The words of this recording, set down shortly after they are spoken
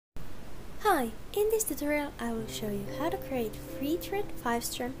Hi, in this tutorial I will show you how to create 3-thread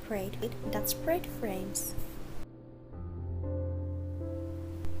 5-strand braid that's braid frames.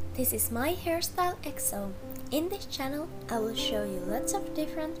 This is my hairstyle XO. In this channel I will show you lots of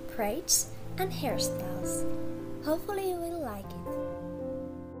different braids and hairstyles. Hopefully you will like it.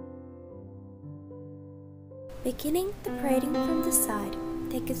 Beginning the braiding from the side,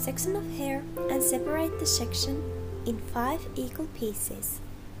 take a section of hair and separate the section in 5 equal pieces.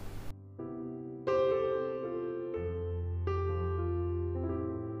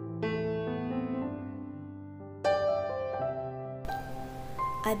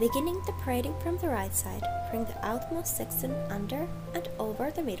 By beginning the braiding from the right side, bring the outmost section under and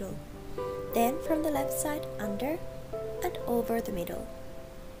over the middle. Then from the left side, under and over the middle.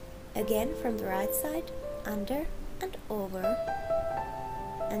 Again from the right side, under and over.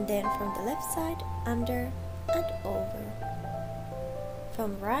 And then from the left side, under and over.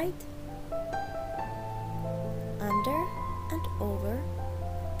 From right, under and over.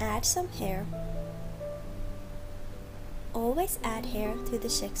 Add some hair. Always add hair to the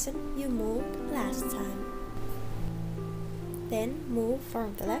section you moved last time. Then move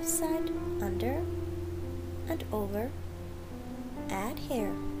from the left side, under and over. Add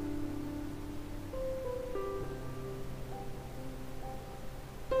hair.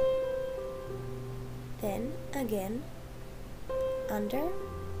 Then again, under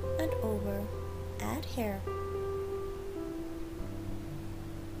and over. Add hair.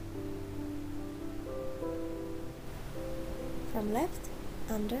 From left,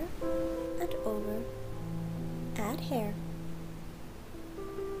 under and over. Add hair.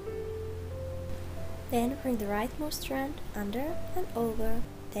 Then bring the rightmost strand under and over.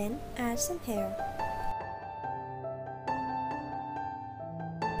 Then add some hair.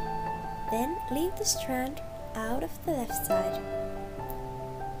 Then leave the strand out of the left side.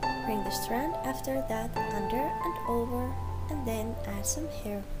 Bring the strand after that under and over, and then add some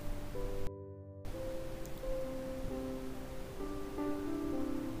hair.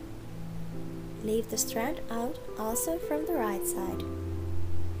 Leave the strand out also from the right side.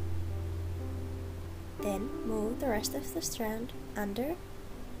 Then move the rest of the strand under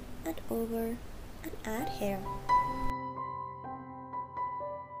and over and add hair.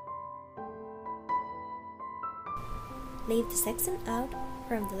 Leave the section out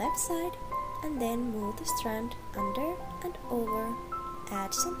from the left side and then move the strand under and over.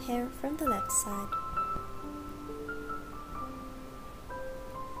 Add some hair from the left side.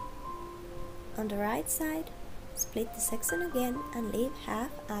 On the right side, split the section again and leave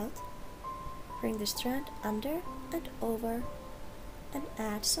half out. Bring the strand under and over and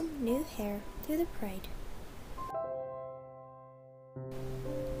add some new hair to the braid.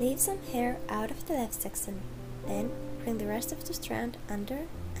 Leave some hair out of the left section. Then bring the rest of the strand under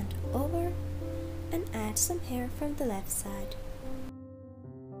and over and add some hair from the left side.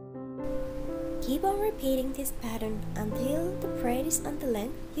 Keep on repeating this pattern until the braid is on the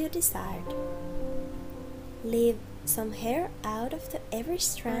length you desired. Leave some hair out of every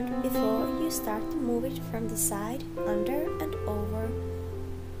strand before you start to move it from the side, under and over.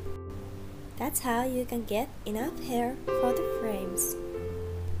 That's how you can get enough hair for the frames.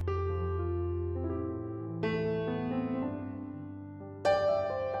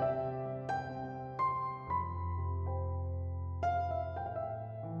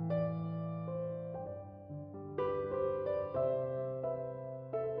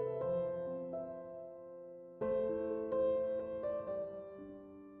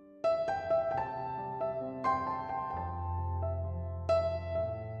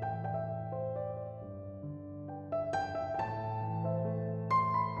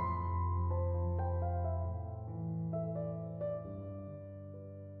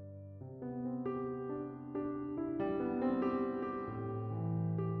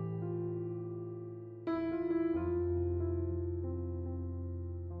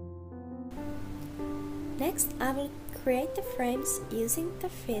 Next, I will create the frames using the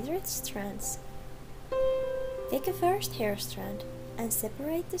feathered strands. Take a first hair strand and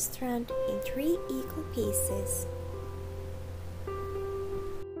separate the strand in 3 equal pieces.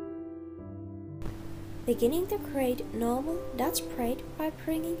 Beginning to create normal Dutch braid by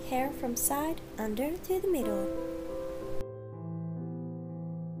bringing hair from side under to the middle.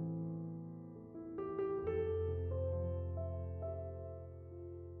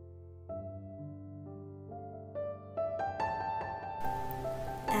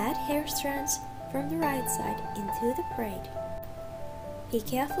 Add hair strands from the right side into the braid. Be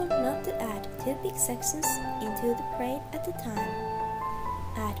careful not to add too big sections into the braid at a time.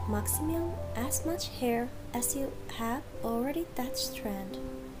 Add maximum as much hair as you have already that strand.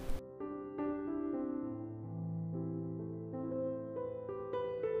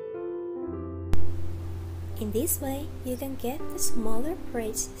 In this way, you can get the smaller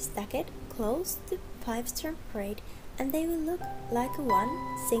braids stacked close to 5-strand braid and they will look like one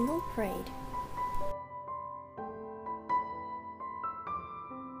single braid.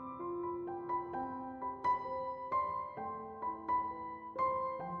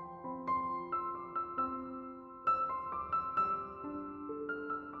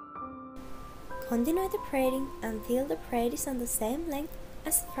 Continue the braiding until the braid is on the same length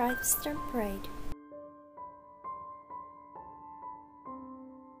as 5-strand braid.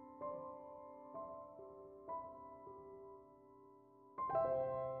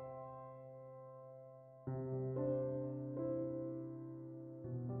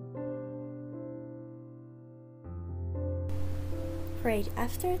 Braid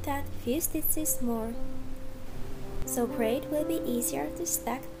after that few stitches more, so braid will be easier to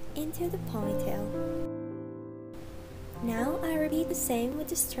stack into the ponytail. Now I repeat the same with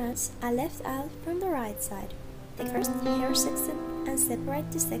the strands I left out from the right side. Take first hair section and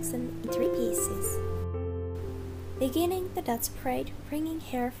separate the section in 3 pieces. Beginning the Dutch braid, bringing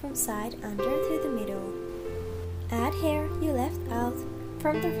hair from side under to the middle. Add hair you left out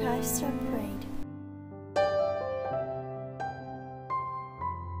from the 5-strand braid.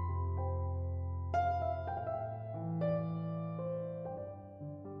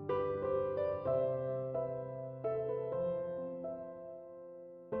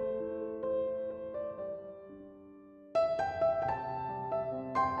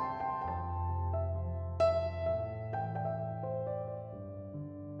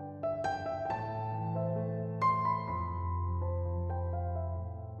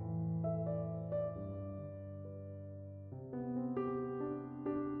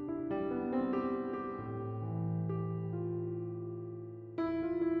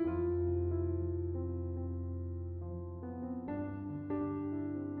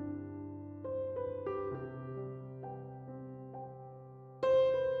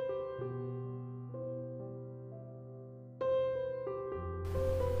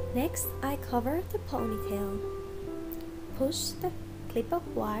 Next, I cover the ponytail. Push the clip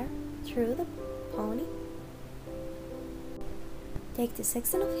of wire through the pony. Take the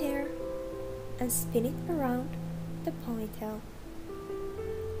section of hair and spin it around the ponytail.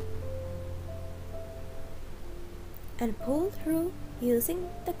 And pull through using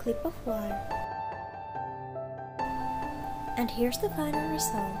the clip of wire. And here's the final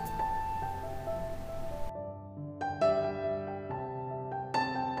result.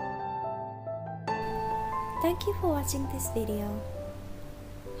 Thank you for watching this video.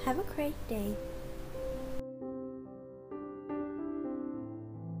 Have a great day.